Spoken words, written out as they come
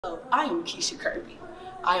Hello, I am Keisha Kirby.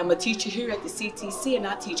 I am a teacher here at the CTC and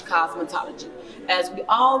I teach cosmetology. As we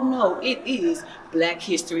all know, it is Black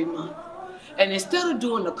History Month. And instead of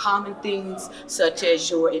doing the common things such as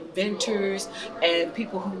your inventors and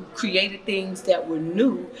people who created things that were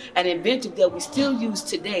new and inventive that we still use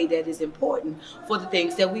today that is important for the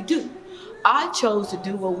things that we do, I chose to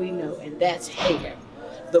do what we know, and that's hair.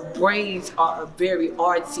 The braids are very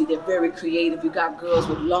artsy, they're very creative. You got girls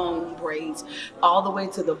with long braids all the way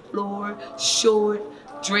to the floor, short,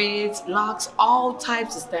 dreads, locks, all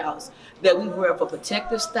types of styles that we wear for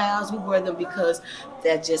protective styles. We wear them because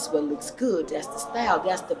that's just what looks good. That's the style,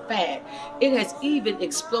 that's the fad. It has even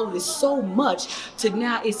exploded so much to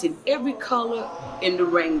now it's in every color in the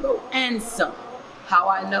rainbow and some. How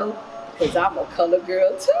I know? Because I'm a color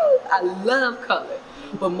girl too. I love color.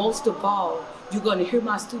 But most of all, you're going to hear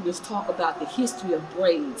my students talk about the history of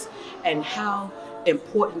braids and how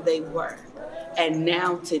important they were. And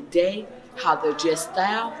now today, how they're just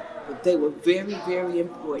style, but they were very, very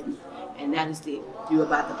important. And that is it. You're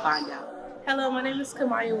about to find out. Hello, my name is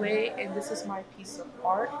Kamaya Wade, and this is my piece of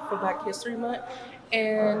art for Black History Month.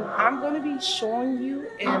 And I'm going to be showing you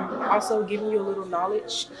and also giving you a little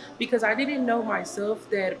knowledge because I didn't know myself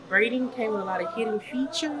that braiding came with a lot of hidden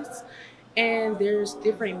features and there's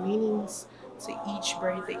different meanings to each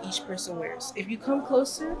braid that each person wears. If you come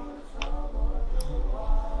closer,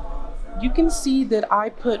 you can see that I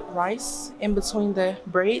put rice in between the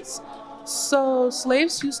braids. So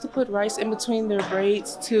slaves used to put rice in between their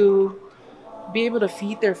braids to be able to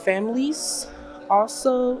feed their families.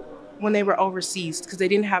 Also, when they were overseas, because they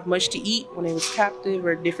didn't have much to eat when they was captive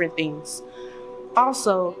or different things.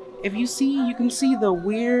 Also, if you see, you can see the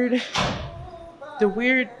weird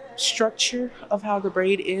structure of how the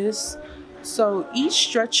braid is. So each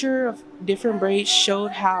structure of different braids showed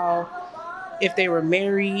how, if they were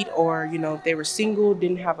married or, if they were single,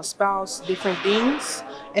 didn't have a spouse, different things.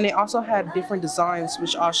 And they also had different designs,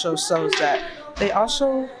 which also shows that they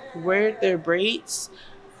also wear their braids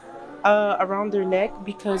around their neck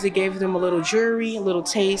because it gave them a little jewelry, a little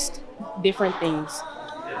taste, different things.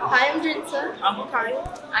 Hi, I'm Drinsa. I'm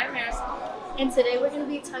Akaya. I'm Marisol. And today we're going to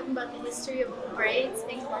be talking about the history of braids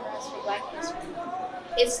and cornrows for Black history.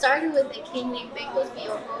 It started with a king named Bengals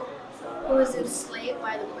Bioko, who was enslaved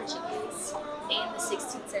by the Portuguese in the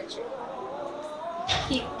 16th century.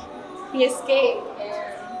 He escaped,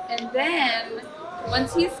 And then,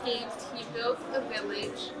 once he escaped, he built a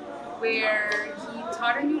village where he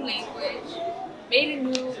taught a new language, made a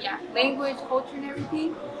new language, culture, and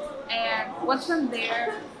everything. And once from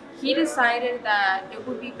there, he decided that it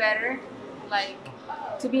would be better,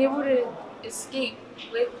 to be able to escape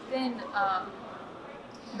within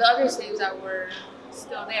the other slaves that were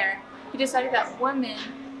still there. He decided that women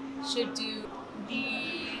should do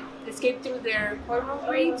the escape through their cornrow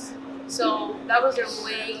braids. So that was their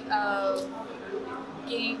way of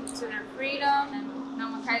getting to their freedom. And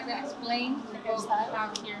now I'm going to explain the hairstyle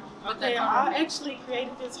out here. Okay, I actually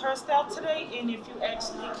created this hairstyle today, and if you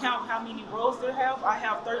actually count how many rows they have, I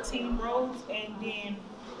have 13 rows and then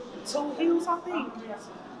 2 heels, I think.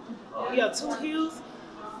 Yeah, 2 heels.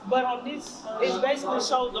 But on this, it basically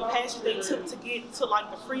shows the passage they took to get to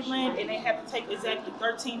the free land, and they had to take exactly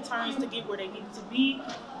 13 turns to get where they needed to be.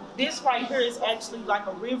 This right here is actually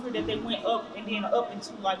a river that they went up and then up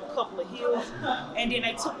into a couple of hills, and then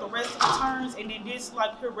they took the rest of the turns, and then this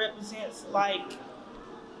here represents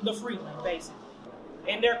the free land basically.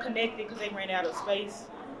 And they're connected because they ran out of space,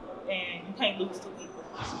 and you can't lose 2 people.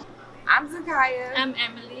 I'm Zakaya. I'm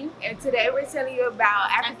Emily. And today we're telling you about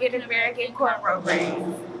African American cornrow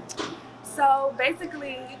braids. So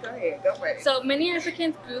basically, go ahead, go for it. So many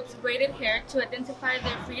African groups braided hair to identify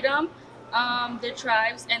their freedom, their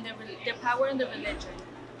tribes, and their power in the religion.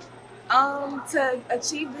 To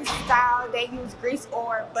achieve this style, they use grease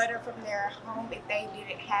or butter from their home if they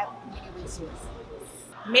didn't have many resources.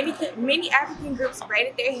 Many African groups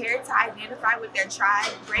braided their hair to identify with their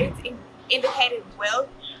tribe. Braids indicated wealth,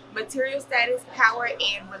 material status, power,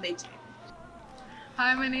 and religion.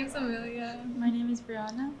 Hi, my name's Amelia. My name is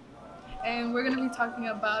Brianna. And we're going to be talking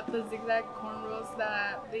about the zigzag cornrows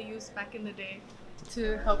that they used back in the day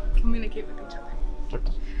to help communicate with each other.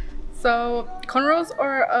 So cornrows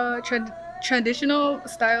are a traditional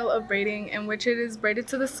style of braiding in which it is braided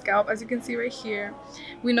to the scalp, as you can see right here.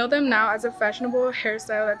 We know them now as a fashionable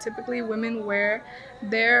hairstyle that typically women wear.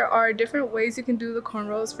 There are different ways you can do the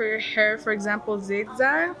cornrows for your hair. For example,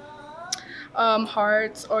 zigzag,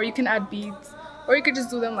 hearts, or you can add beads, or you could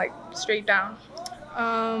just do them straight down.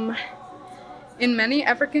 In many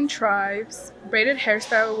African tribes, braided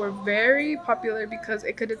hairstyles were very popular because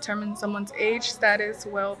it could determine someone's age, status,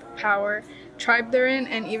 wealth, power, tribe they're in,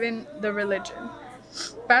 and even the religion.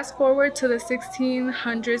 Fast forward to the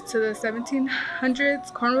 1600s to the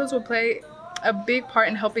 1700s, cornrows will play a big part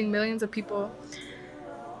in helping millions of people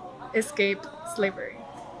escape slavery.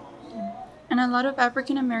 And a lot of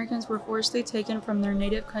African Americans were forcibly taken from their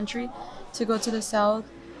native country to go to the South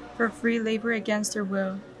for free labor against their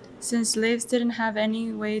will. Since slaves didn't have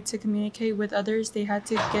any way to communicate with others, they had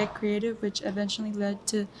to get creative, which eventually led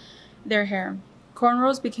to their hair.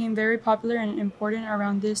 Cornrows became very popular and important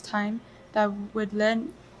around this time that would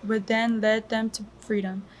then lead them to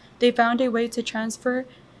freedom. They found a way to transfer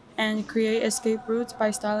and create escape routes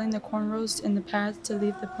by styling the cornrows in the paths to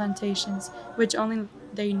leave the plantations, which only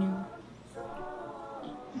they knew.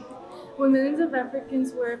 When millions of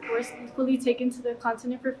Africans were forcefully taken to the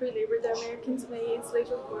continent for free labor, the Americans made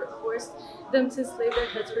slaves were forced them to slave their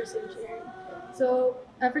heads for centuries. So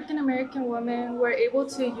African American women were able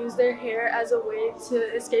to use their hair as a way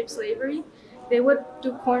to escape slavery. They would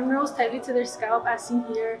do cornrows tightly to their scalp, as seen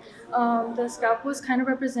here. The scalp was kind of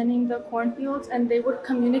representing the cornfields, and they would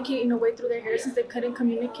communicate in a way through their hair since they couldn't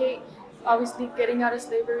communicate, obviously getting out of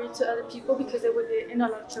slavery to other people because they would get in a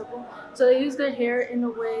lot of trouble. So they used their hair in a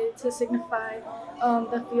way to signify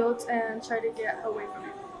the fields and try to get away from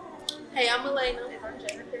it. Hey, I'm Elena. And I'm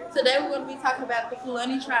Jennifer. Today we're going to be talking about the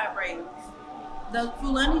Fulani tribe braids. The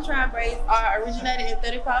Fulani tribe braids are originated in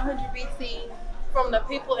 3500 BC from the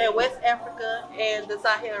people in West Africa and the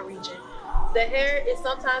Sahel region. The hair is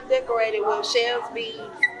sometimes decorated with shells, beads,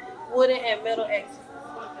 wooden and metal accents.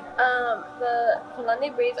 The Fulani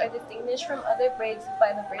braids are distinguished from other braids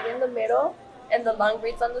by the braid in the middle and the long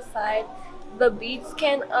braids on the side. The beads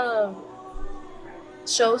can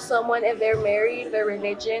show someone if they're married, their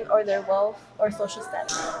religion, or their wealth or social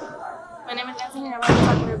status. My name is Anthony and I'm going to be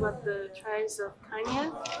talking about the tribes of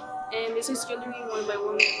Kenya. And this is jewelry worn by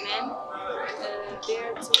women and men. They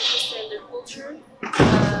are to represent their culture,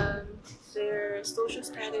 their social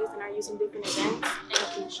status, and are used in different events and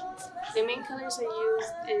occasions. The main colors I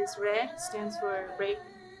used is red, stands for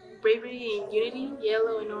bravery and unity.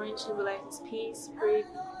 Yellow and orange symbolizes peace, brave,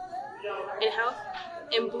 and health.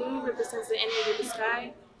 And blue represents the energy of the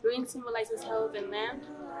sky. Green symbolizes health and land.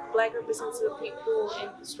 Black represents the people and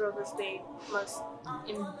the struggles they must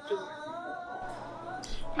endure.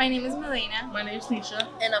 My name is Milena. My name is Nisha.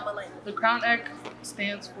 And I'm Elena. The Crown Act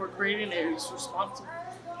stands for creating a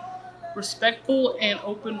respectful and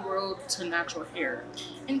open world to natural hair.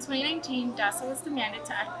 In 2019, DASA was demanded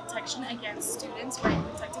to add protection against students wearing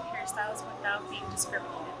protective hairstyles without being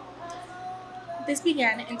discriminated. This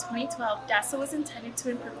began in 2012. DASA was intended to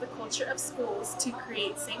improve the culture of schools to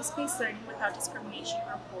create safe space learning without discrimination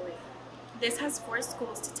or bullying. This has forced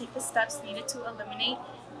schools to take the steps needed to eliminate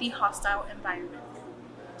the hostile environment.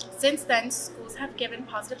 Since then, schools have given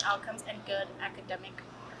positive outcomes and good academic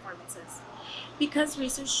performances. Because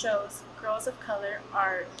research shows girls of color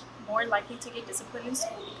are more likely to get disciplined in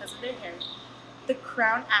school because of their hair, the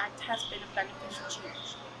Crown Act has been a beneficial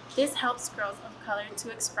change. This helps girls of color to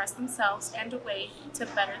express themselves and a way to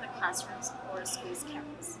better the classrooms or school's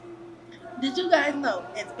campus. Did you guys know,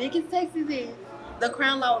 as big as Texas is, the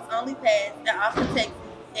Crown Law was only passed in Austin, Texas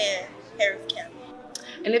and Harris County.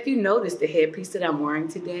 And if you notice the headpiece that I'm wearing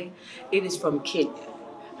today, it is from Kenya.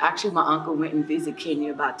 Actually, my uncle went and visited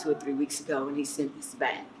Kenya about 2 or 3 weeks ago and he sent this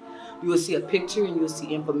back. You will see a picture and you'll see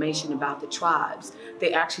information about the tribes.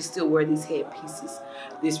 They actually still wear these headpieces.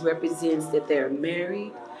 This represents that they're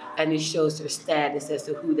married and it shows their status as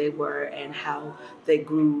to who they were and how they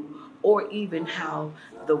grew, or even how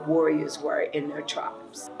the warriors were in their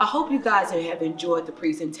tribes. I hope you guys have enjoyed the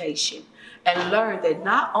presentation and learned that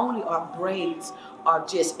not only are braids are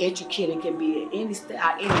just intricate and can be in any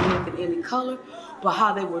style, any length, and any color, but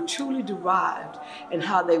how they were truly derived and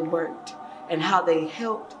how they worked and how they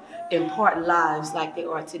helped impart lives like they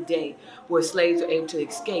are today, where slaves were able to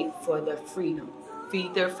escape for their freedom,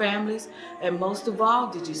 feed their families, and most of all,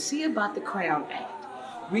 did you see about the Crown Act?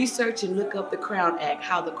 Research and look up the Crown Act,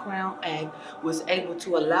 how the Crown Act was able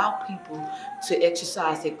to allow people to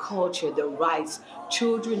exercise their culture, their rights,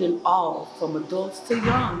 children and all, from adults to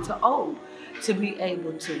young to old, to be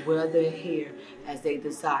able to wear their hair as they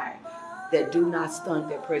desire, that do not stunt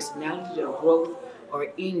their personality, their growth, or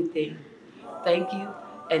anything. Thank you,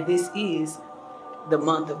 and this is the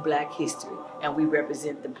month of Black History, and we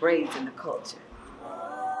represent the braids in the culture.